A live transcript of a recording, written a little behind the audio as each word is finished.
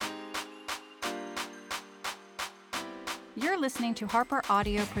You're listening to Harper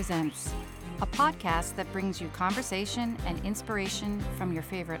Audio Presents, a podcast that brings you conversation and inspiration from your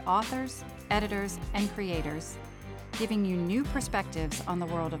favorite authors, editors, and creators, giving you new perspectives on the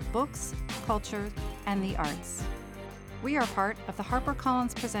world of books, culture, and the arts. We are part of the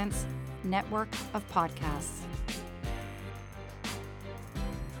HarperCollins Presents network of podcasts.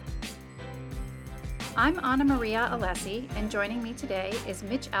 I'm Anna Maria Alessi, and joining me today is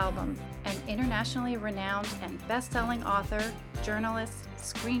Mitch Albom, an internationally renowned and best-selling author, journalist,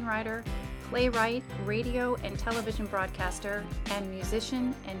 screenwriter, playwright, radio and television broadcaster, and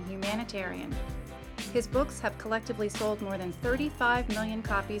musician and humanitarian. His books have collectively sold more than 35 million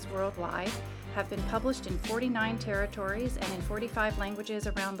copies worldwide, have been published in 49 territories and in 45 languages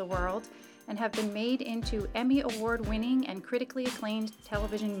around the world, and have been made into Emmy Award-winning and critically acclaimed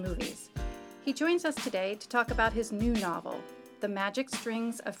television movies. He joins us today to talk about his new novel, The Magic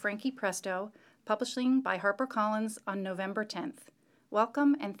Strings of Frankie Presto, publishing by HarperCollins on November 10th.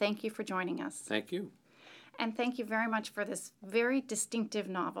 Welcome, and thank you for joining us. Thank you. And thank you very much for this very distinctive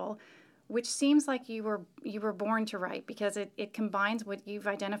novel, which seems like you were born to write because it combines what you've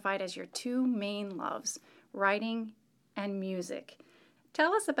identified as your two main loves, writing and music.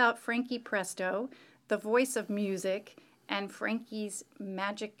 Tell us about Frankie Presto, the voice of music, and Frankie's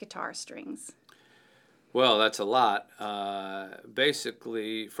magic guitar strings. Well, that's a lot.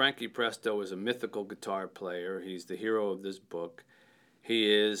 Basically, Frankie Presto is a mythical guitar player. He's the hero of this book. He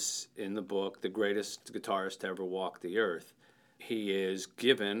is, in the book, the greatest guitarist to ever walk the earth. He is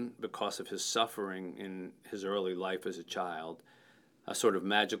given, because of his suffering in his early life as a child, a sort of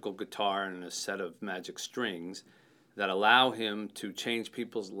magical guitar and a set of magic strings that allow him to change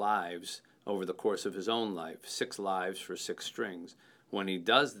people's lives over the course of his own life, 6 lives for 6 strings. When he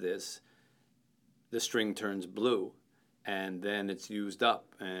does this, the string turns blue, and then it's used up,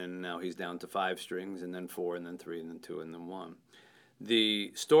 and now he's down to 5 strings, and then 4, and then 3, and then 2, and then 1.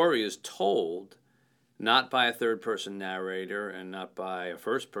 The story is told not by a third-person narrator and not by a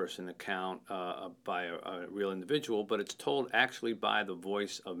first-person account by a real individual, but it's told actually by the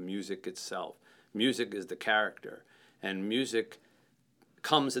voice of music itself. Music is the character, and music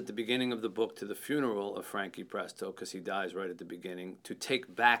comes at the beginning of the book to the funeral of Frankie Presto, because he dies right at the beginning, to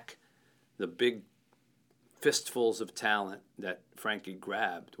take back the big fistfuls of talent that Frankie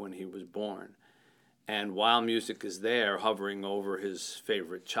grabbed when he was born. And while music is there hovering over his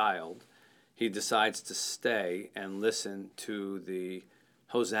favorite child, he decides to stay and listen to the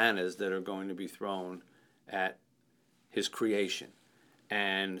hosannas that are going to be thrown at his creation.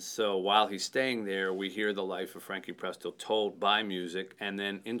 And so while he's staying there, we hear the life of Frankie Presto told by music and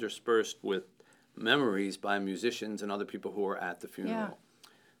then interspersed with memories by musicians and other people who were at the funeral. Yeah.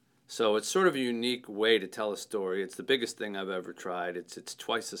 So it's sort of a unique way to tell a story. It's the biggest thing I've ever tried. It's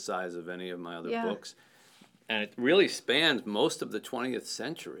twice the size of any of my other books. And it really spans most of the 20th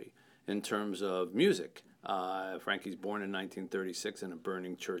century in terms of music. Frankie's born in 1936 in a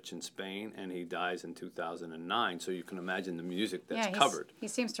burning church in Spain, and he dies in 2009. So you can imagine the music that's covered. He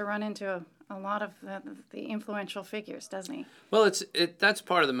seems to run into a lot of the influential figures, doesn't he? Well, that's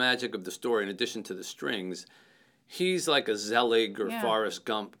part of the magic of the story. In addition to the strings, he's like a Zelig or Forrest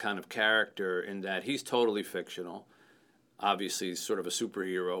Gump kind of character in that he's totally fictional. Obviously, he's sort of a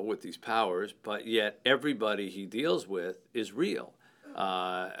superhero with these powers, but yet everybody he deals with is real.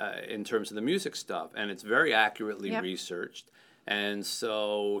 In terms of the music stuff, and it's very accurately researched. And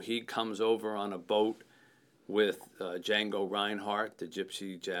so he comes over on a boat with Django Reinhardt, the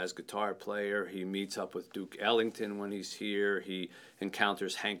gypsy jazz guitar player. He meets up with Duke Ellington when he's here. He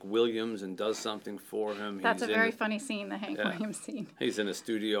encounters Hank Williams and does something for him. That's a very funny scene, the Hank Williams scene. He's in a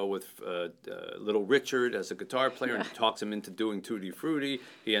studio with Little Richard as a guitar player and talks him into doing Tutti Frutti.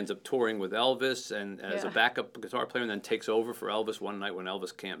 He ends up touring with Elvis and as a backup guitar player, and then takes over for Elvis one night when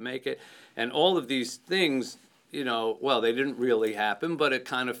Elvis can't make it. And all of these things, you know, well, they didn't really happen, but it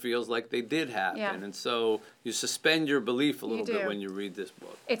kind of feels like they did happen. Yeah. And so you suspend your belief a little bit when you read this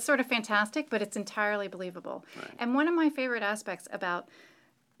book. It's sort of fantastic, but it's entirely believable. Right. And one of my favorite aspects about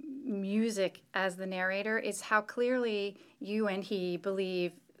music as the narrator is how clearly you and he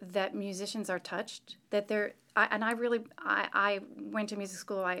believe that musicians are touched, that they're, I went to music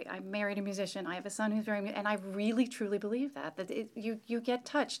school, I married a musician, I have a son who's very, and I really truly believe that you get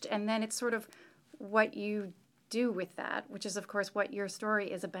touched, and then it's sort of what you do with that, which is, of course, what your story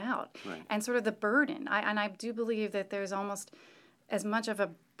is about. Right. And sort of the burden. I do believe that there's almost as much of a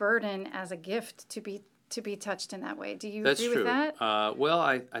burden as a gift to be touched in that way. Do you agree with that? Well,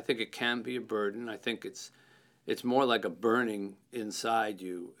 I think it can be a burden. I think it's more like a burning inside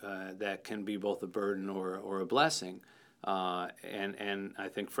you that can be both a burden or a blessing. And I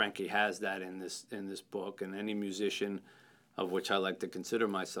think Frankie has that in this book, and any musician of which I like to consider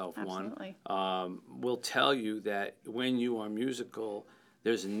myself Absolutely. one, will tell you that when you are musical,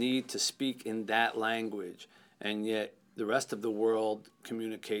 there's a need to speak in that language, and yet the rest of the world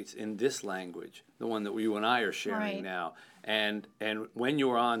communicates in this language, the one that you and I are sharing Right. now. And when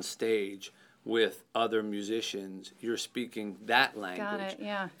you're on stage with other musicians, you're speaking that language. Got it,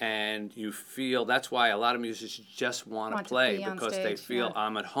 yeah. And you feel, that's why a lot of musicians just want to To play, be on because they stage, feel, yeah.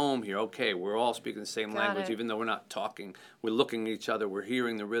 I'm at home here. Okay, we're all speaking the same Got language, it. even though we're not talking. We're looking at each other, we're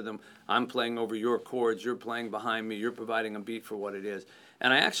hearing the rhythm. I'm playing over your chords, you're playing behind me, you're providing a beat for what it is.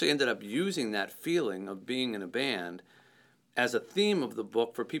 And I actually ended up using that feeling of being in a band as a theme of the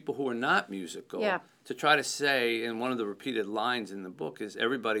book for people who are not musical, Yeah. to try to say, and one of the repeated lines in the book is,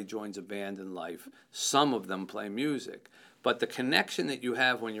 everybody joins a band in life. Some of them play music. But the connection that you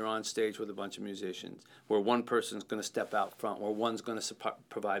have when you're on stage with a bunch of musicians, where one person's going to step out front, where one's going to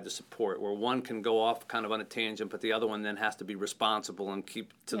provide the support, where one can go off kind of on a tangent, but the other one then has to be responsible and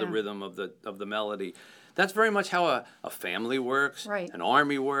keep to the Yeah. rhythm of the melody. That's very much how a family works, Right. an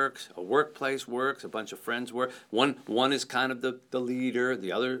army works, a workplace works, a bunch of friends work. One is kind of the leader,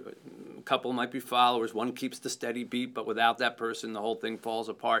 the other couple might be followers. One keeps the steady beat, but without that person, the whole thing falls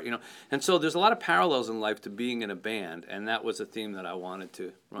apart. And so there's a lot of parallels in life to being in a band, and that was a theme that I wanted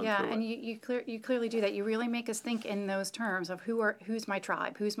to run Yeah, through. and you clearly do that. You really make us think in those terms of who's my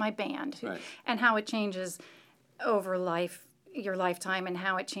tribe, who's my band, Right. and how it changes over your lifetime, and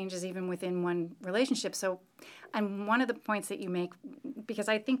how it changes even within one relationship. So, and one of the points that you make, because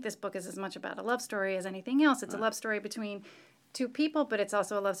I think this book is as much about a love story as anything else. It's a love story between two people, but it's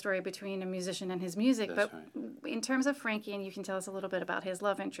also a love story between a musician and his music. That's But in terms of Frankie, and you can tell us a little bit about his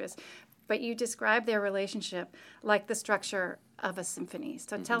love interest, but you describe their relationship like the structure of a symphony.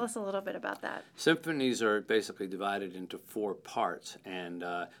 So tell us a little bit about that. Symphonies are basically divided into 4 parts, and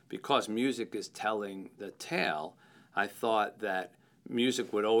because music is telling the tale, I thought that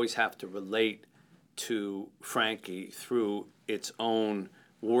music would always have to relate to Frankie through its own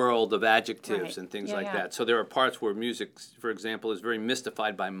world of adjectives Right. and things Yeah, like yeah. that. So there are parts where music, for example, is very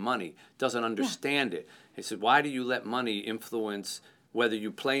mystified by money, doesn't understand it. He said, why do you let money influence whether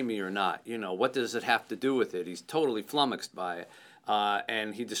you play me or not? What does it have to do with it? He's totally flummoxed by it.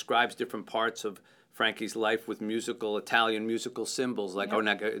 And he describes different parts of Frankie's life with Italian musical symbols, like,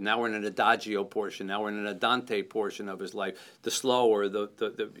 now we're in an adagio portion, now we're in an andante portion of his life, the slower,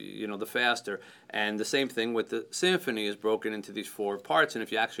 the faster. And the same thing with the symphony is broken into these 4 parts. And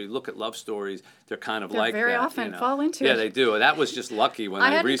if you actually look at love stories, they're kind of like very that. often fall into it. Yeah, they do. That was just lucky when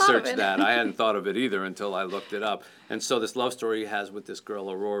I hadn't thought of researched it. that. I hadn't thought of it either until I looked it up. And so this love story he has with this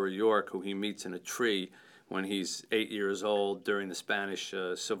girl, Aurora York, who he meets in a tree when he's 8 years old during the Spanish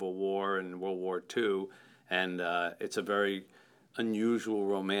Civil War and World War II. And it's a very unusual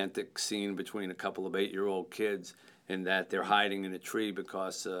romantic scene between a couple of 8-year-old kids, in that they're hiding in a tree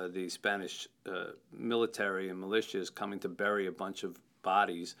because the Spanish military and militia is coming to bury a bunch of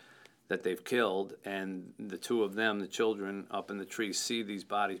bodies that they've killed. And the two of them, the children up in the tree, see these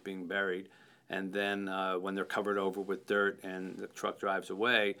bodies being buried. And then when they're covered over with dirt and the truck drives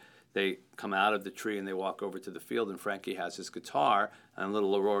away, they come out of the tree and they walk over to the field, and Frankie has his guitar, and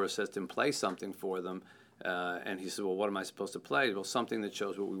little Aurora says to him, play something for them. And he said, well, what am I supposed to play? Well, something that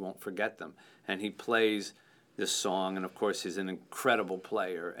shows we won't forget them. And he plays this song, and of course he's an incredible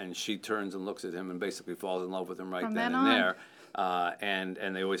player, and she turns and looks at him and basically falls in love with him right From then then and on. there.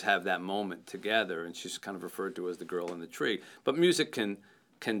 And they always have that moment together, and she's kind of referred to as the girl in the tree. But music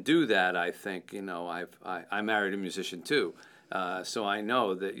can do that, I think. I married a musician too. So I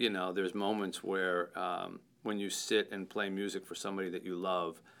know that, there's moments where when you sit and play music for somebody that you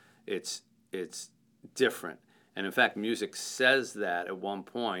love, it's different. And in fact, music says that at one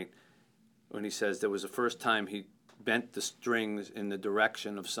point when he says there was the first time he bent the strings in the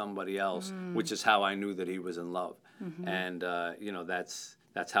direction of somebody else, which is how I knew that he was in love. Mm-hmm. And,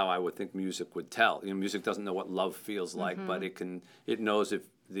 that's how I would think music would tell. Music doesn't know what love feels like, but it knows if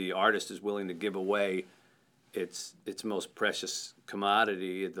the artist is willing to give away its most precious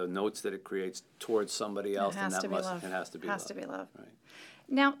commodity, the notes that it creates, towards somebody else, It has to be love. It has to be Has love. to be love. Right.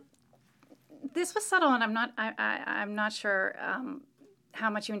 Now, this was subtle, and I'm not sure how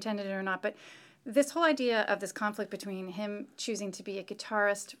much you intended it or not, but this whole idea of this conflict between him choosing to be a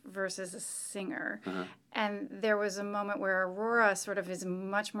guitarist versus a singer, and there was a moment where Aurora sort of is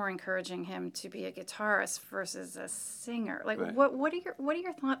much more encouraging him to be a guitarist versus a singer. Like, Right. what are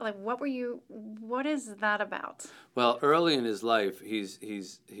your thoughts? Like, what is that about? Well, early in his life, he's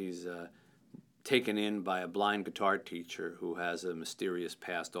taken in by a blind guitar teacher who has a mysterious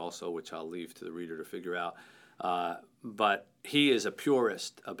past also, which I'll leave to the reader to figure out. But he is a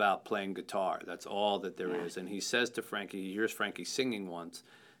purist about playing guitar. That's all that there is. And he says to Frankie, he hears Frankie singing once,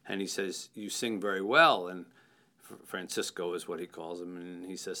 and he says, "You sing very well." And Francisco is what he calls him, and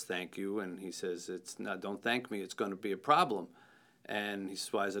he says, "Thank you." And he says, "It's not. Don't thank me. It's going to be a problem." And he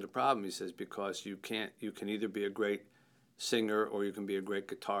says, "Why is it a problem?" He says, "Because you can either be a great singer or you can be a great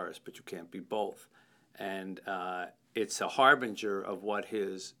guitarist, but you can't be both." And it's a harbinger of what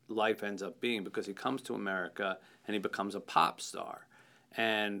his life ends up being, because he comes to America and he becomes a pop star.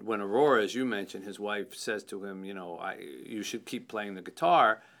 And when Aurora, as you mentioned, his wife says to him, you should keep playing the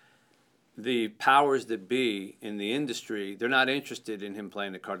guitar, the powers that be in the industry, they're not interested in him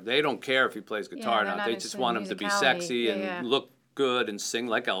playing the guitar. They don't care if he plays guitar or not. They just want him to be sexy and look good and sing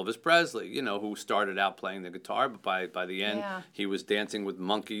like Elvis Presley, who started out playing the guitar, but by the end he was dancing with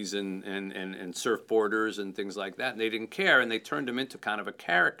monkeys and surfboarders and things like that, and they didn't care, and they turned him into kind of a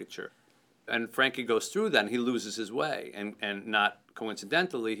caricature. And Frankie goes through that, and he loses his way, and not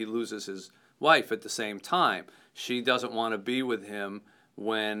coincidentally, he loses his wife at the same time. She doesn't want to be with him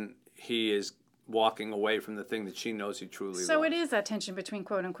when he is walking away from the thing that she knows he truly loves. So it is that tension between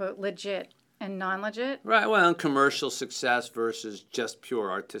quote-unquote legit and non-legit? Right, well, and commercial success versus just pure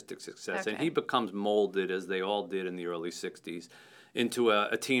artistic success. Okay. And he becomes molded, as they all did in the early 60s, into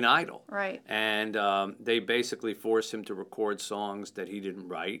a teen idol. Right. And they basically force him to record songs that he didn't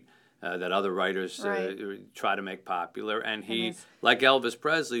write, that other writers try to make popular. And he, like Elvis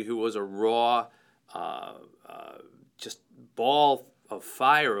Presley, who was a raw, just ball of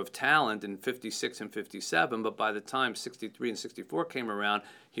fire of talent in 56 and 57, but by the time 63 and 64 came around,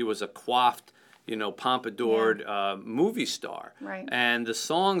 he was a coiffed, pompadoured movie star. Right. And the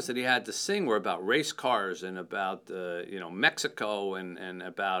songs that he had to sing were about race cars and about, Mexico and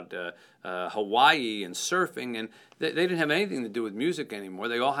about Hawaii and surfing. And they didn't have anything to do with music anymore.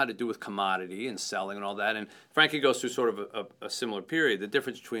 They all had to do with commodity and selling and all that. And Frankie goes through sort of a similar period. The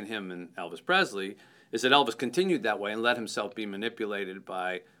difference between him and Elvis Presley is that Elvis continued that way and let himself be manipulated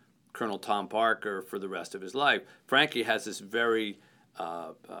by Colonel Tom Parker for the rest of his life. Frankie has this very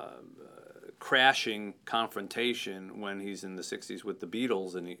crashing confrontation when he's in the 60s with the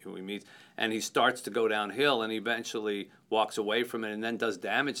Beatles and who he meets, and he starts to go downhill, and he eventually walks away from it and then does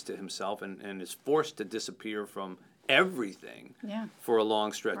damage to himself and is forced to disappear from everything for a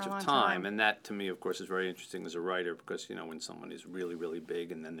long stretch of time. And that, to me, of course, is very interesting as a writer, because, when someone is really, really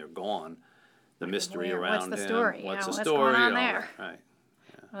big and then they're gone, the mystery around him. What's the story? What's what's story? going on there? Right.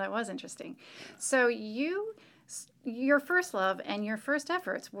 Well, that was interesting. So your first love and your first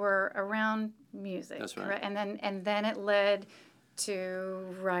efforts were around music. That's right. And then it led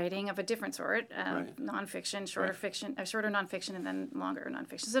to writing of a different sort, nonfiction, shorter fiction, shorter nonfiction, and then longer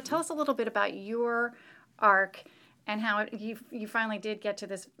nonfiction. So tell us a little bit about your arc and how you finally did get to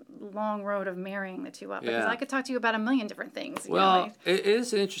this long road of marrying the two up. Because I could talk to you about a million different things. Well, it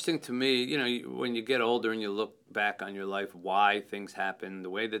is interesting to me, when you get older and you look back on your life, why things happen the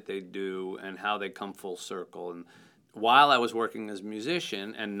way that they do and how they come full circle. And while I was working as a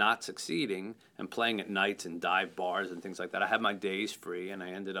musician and not succeeding and playing at nights and dive bars and things like that, I had my days free, and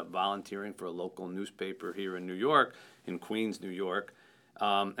I ended up volunteering for a local newspaper here in New York, in Queens, New York,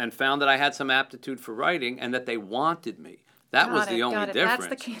 and found that I had some aptitude for writing and that they wanted me. That was the only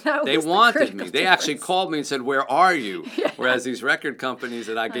difference. They wanted me. They actually called me and said, "Where are you?" Whereas these record companies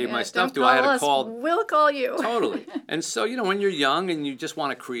that I gave my stuff to, I had to call. We'll call you. Totally. And so, when you're young and you just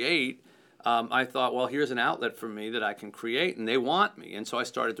want to create, I thought, well, here's an outlet for me that I can create, and they want me. And so I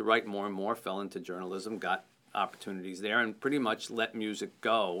started to write more and more, fell into journalism, got opportunities there, and pretty much let music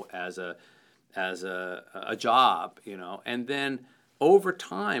go as a job, And then over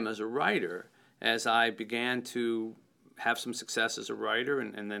time as a writer, as I began to have some success as a writer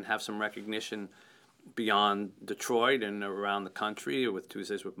and then have some recognition beyond Detroit and around the country with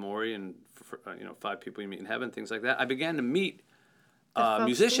Tuesdays with Morrie and 5 People You Meet in Heaven, things like that, I began to meet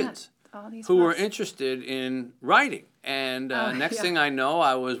musicians who were interested in writing. And next thing I know,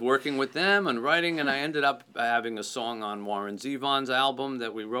 I was working with them and writing, and I ended up having a song on Warren Zevon's album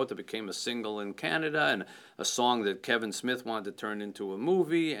that we wrote that became a single in Canada, and a song that Kevin Smith wanted to turn into a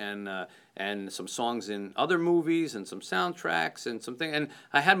movie, and some songs in other movies and some soundtracks and something. And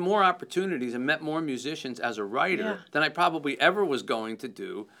I had more opportunities and met more musicians as a writer than I probably ever was going to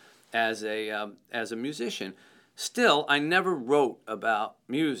do as a musician. Still, I never wrote about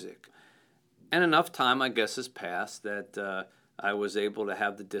music. And enough time, I guess, has passed that I was able to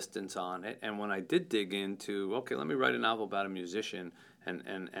have the distance on it. And when I did dig into, okay, let me write a novel about a musician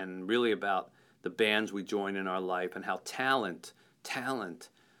and really about the bands we join in our life and how talent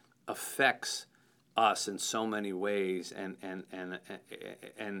affects us in so many ways, and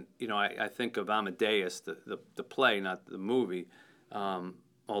you know, I think of Amadeus, the play, not the movie,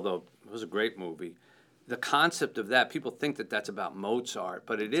 although it was a great movie. The concept of that, people think that that's about Mozart,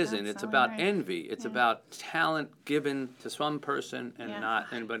 but it isn't. It's about envy. It's about talent given to some person and not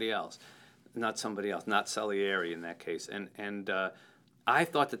anybody else, not somebody else, not Salieri in that case. And I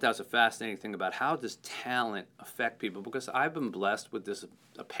thought that was a fascinating thing about how does talent affect people, because I've been blessed with this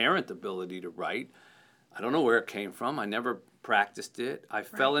apparent ability to write. I don't know where it came from. I never practiced it. I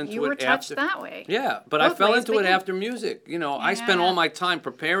fell into it after. You were touched that way. Yeah, but I fell into it after music. You know, I spent all my time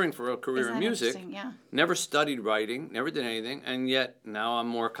preparing for a career in music. Yeah. Never studied writing, never did anything, and yet now I'm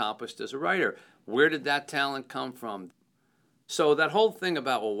more accomplished as a writer. Where did that talent come from? So that whole thing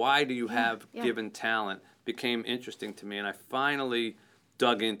about, well, why do you have given talent became interesting to me, and I finally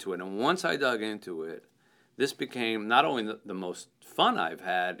dug into it. And once I dug into it, this became not only the most fun I've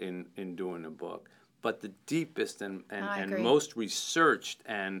had in doing a book, but the deepest and most researched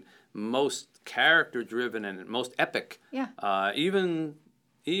and most character-driven and most epic. Yeah. Even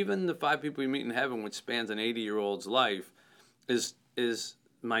the 5 people you meet in heaven, which spans an 80-year-old's life, is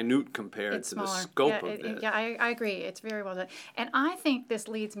minute compared to the scope of this. Yeah, I agree. It's very well done. And I think this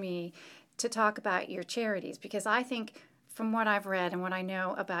leads me to talk about your charities, because I think from what I've read and what I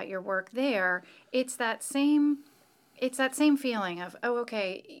know about your work there, it's that same feeling of, oh,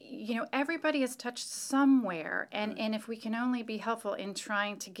 okay, you know, everybody is touched somewhere, and if we can only be helpful in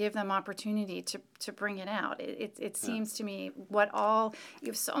trying to give them opportunity to bring it out, it seems to me you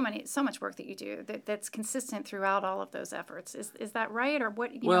have so much work that you do that's consistent throughout all of those efforts. Is that right, or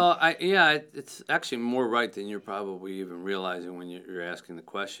what? It's actually more right than you're probably even realizing when you're asking the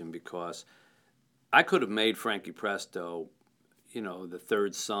question, because I could have made Frankie Presto, you know, the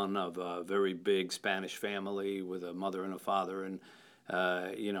third son of a very big Spanish family with a mother and a father, and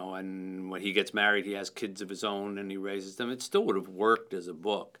you know, and when he gets married, he has kids of his own and he raises them. It still would have worked as a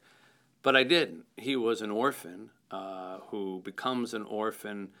book, but I didn't. He was an orphan who becomes an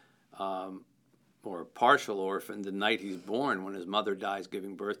orphan or a partial orphan the night he's born, when his mother dies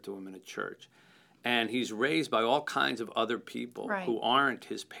giving birth to him in a church, and he's raised by all kinds of other people who aren't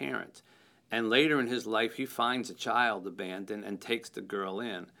his parents. And later in his life, he finds a child abandoned and takes the girl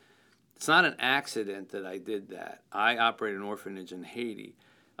in. It's not an accident that I did that. I operate an orphanage in Haiti.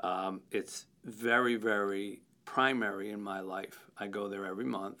 It's very, very primary in my life. I go there every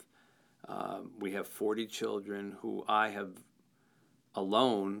month. We have 40 children who I have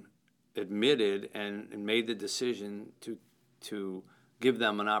alone admitted and made the decision to give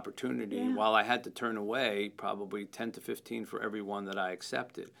them an opportunity, while I had to turn away probably 10 to 15 for every one that I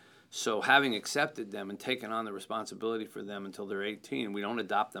accepted. So having accepted them and taken on the responsibility for them until they're 18, we don't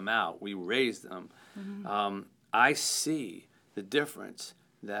adopt them out. We raise them. Mm-hmm. I see the difference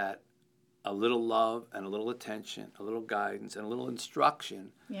that a little love and a little attention, a little guidance, and a little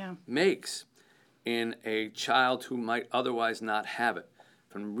instruction makes in a child who might otherwise not have it.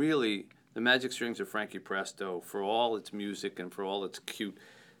 From really, the Magic Strings of Frankie Presto, for all its music and for all its cute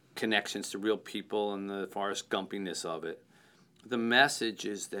connections to real people and the Forrest Gumpiness of it, the message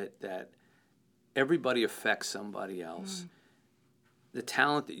is that everybody affects somebody else. The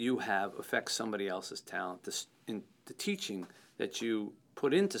talent that you have affects somebody else's talent. The teaching that you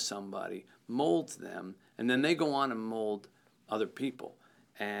put into somebody molds them, and then they go on and mold other people.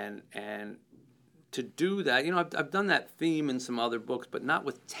 And to do that, you know, I've done that theme in some other books, but not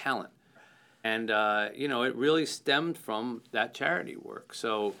with talent. And, you know, it really stemmed from that charity work.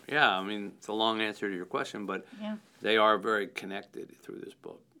 So, yeah, I mean, it's a long answer to your question, but they are very connected through this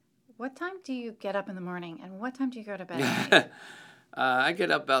book. What time do you get up in the morning, and what time do you go to bed at night? I get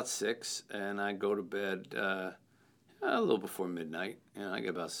up about 6, and I go to bed a little before midnight. You know, I get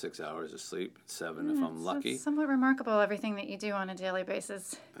about 6 hours of sleep, 7 if I'm lucky. It's somewhat remarkable, everything that you do on a daily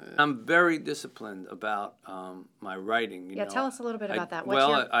basis. I'm very disciplined about my writing. You know. Tell us a little bit about that.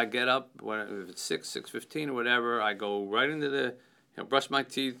 I get up, if it's 6:15 or whatever, I go right into brush my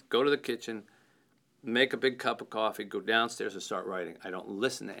teeth, go to the kitchen, make a big cup of coffee, go downstairs and start writing. I don't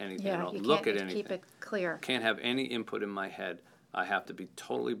listen to anything. I don't look at anything. Keep it clear. Can't have any input in my head. I have to be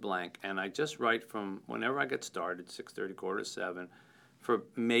totally blank, and I just write from whenever I get started, 6:30, 6:45, for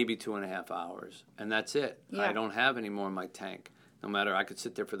maybe 2.5 hours, and that's it. Yeah. I don't have any more in my tank. No matter, I could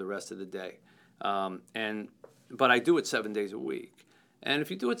sit there for the rest of the day, but I do it 7 days a week. And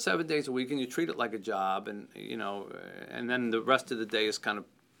if you do it 7 days a week and you treat it like a job, and and then the rest of the day is kind of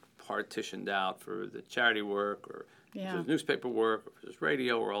partitioned out for the charity work or for newspaper work or for this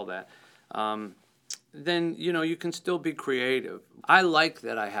radio or all that. Then, you can still be creative. I like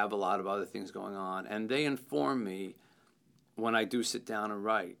that I have a lot of other things going on, and they inform me when I do sit down and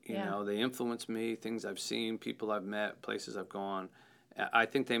write. You Yeah. know, they influence me, things I've seen, people I've met, places I've gone. I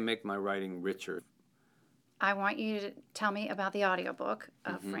think they make my writing richer. I want you to tell me about the audiobook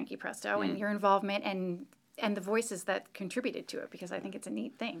of Mm-hmm. Frankie Presto and your involvement and the voices that contributed to it, because I think it's a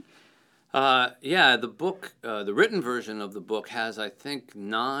neat thing. Yeah, the book, the written version of the book has, I think,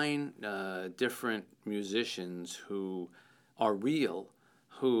 9 different musicians who are real,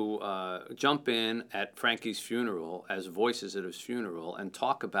 who jump in at Frankie's funeral as voices at his funeral and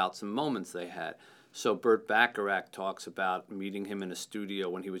talk about some moments they had. So Burt Bacharach talks about meeting him in a studio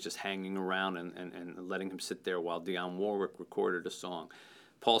when he was just hanging around and letting him sit there while Dionne Warwick recorded a song.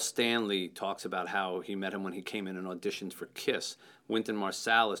 Paul Stanley talks about how he met him when he came in and auditioned for Kiss. Wynton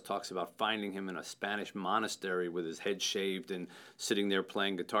Marsalis talks about finding him in a Spanish monastery with his head shaved and sitting there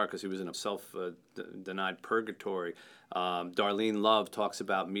playing guitar because he was in a self-denied purgatory. Darlene Love talks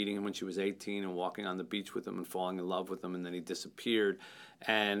about meeting him when she was 18 and walking on the beach with him and falling in love with him, and then he disappeared.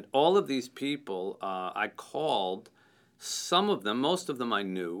 And all of these people I called, some of them, most of them I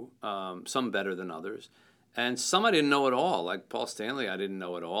knew, some better than others. And some I didn't know at all, like Paul Stanley I didn't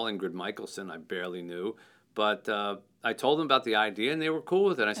know at all. Ingrid Michaelson I barely knew. But I told them about the idea, and they were cool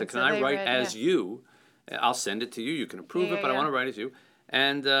with it. I said, And can so I they write read, as yeah. you? I'll send it to you. You can approve Yeah, it, but I yeah. want to write as you.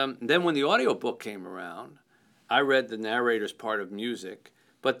 And then when the audiobook came around, I read the narrator's part of music.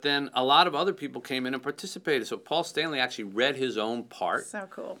 But then a lot of other people came in and participated. So Paul Stanley actually read his own part. So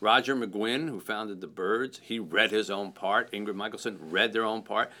cool. Roger McGuinn, who founded the Byrds, he read his own part. Ingrid Michaelson read their own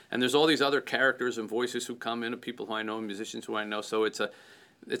part. And there's all these other characters and voices who come in, of people who I know, musicians who I know. So it's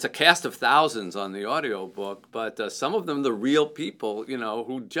a cast of thousands on the audiobook, but some of them the real people, you know,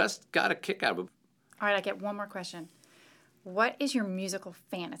 who just got a kick out of it. All right, I get one more question. What is your musical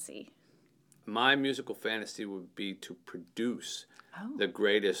fantasy? My musical fantasy would be to produce the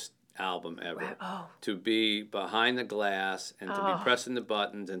greatest album ever. Oh. To be behind the glass and to be pressing the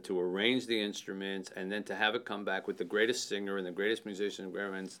buttons and to arrange the instruments and then to have it come back with the greatest singer and the greatest musician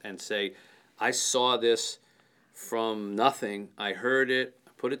and say, I saw this from nothing. I heard it,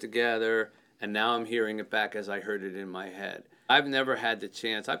 I put it together, and now I'm hearing it back as I heard it in my head. I've never had the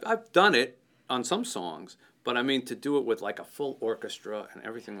chance. I've done it on some songs, but I mean to do it with like a full orchestra and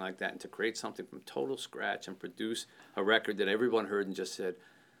everything like that, and to create something from total scratch and produce a record that everyone heard and just said,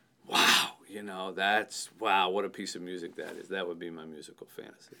 wow, you know, wow, what a piece of music that is. That would be my musical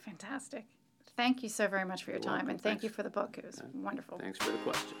fantasy. Fantastic. Thank you so very much for your You're time, welcome. and thank Thanks. you for the book. It was wonderful. Thanks for the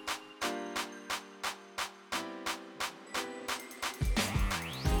question.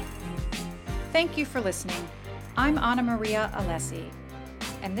 Thank you for listening. I'm Anna Maria Alessi,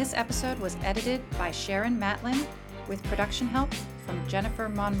 and this episode was edited by Sharon Matlin with production help from Jennifer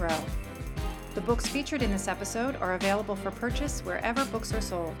Monroe. The books featured in this episode are available for purchase wherever books are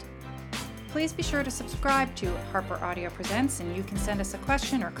sold. Please be sure to subscribe to Harper Audio Presents, and you can send us a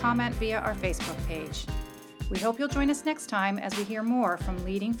question or comment via our Facebook page. We hope you'll join us next time as we hear more from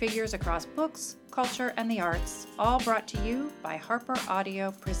leading figures across books, culture, and the arts, all brought to you by Harper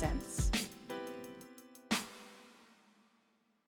Audio Presents.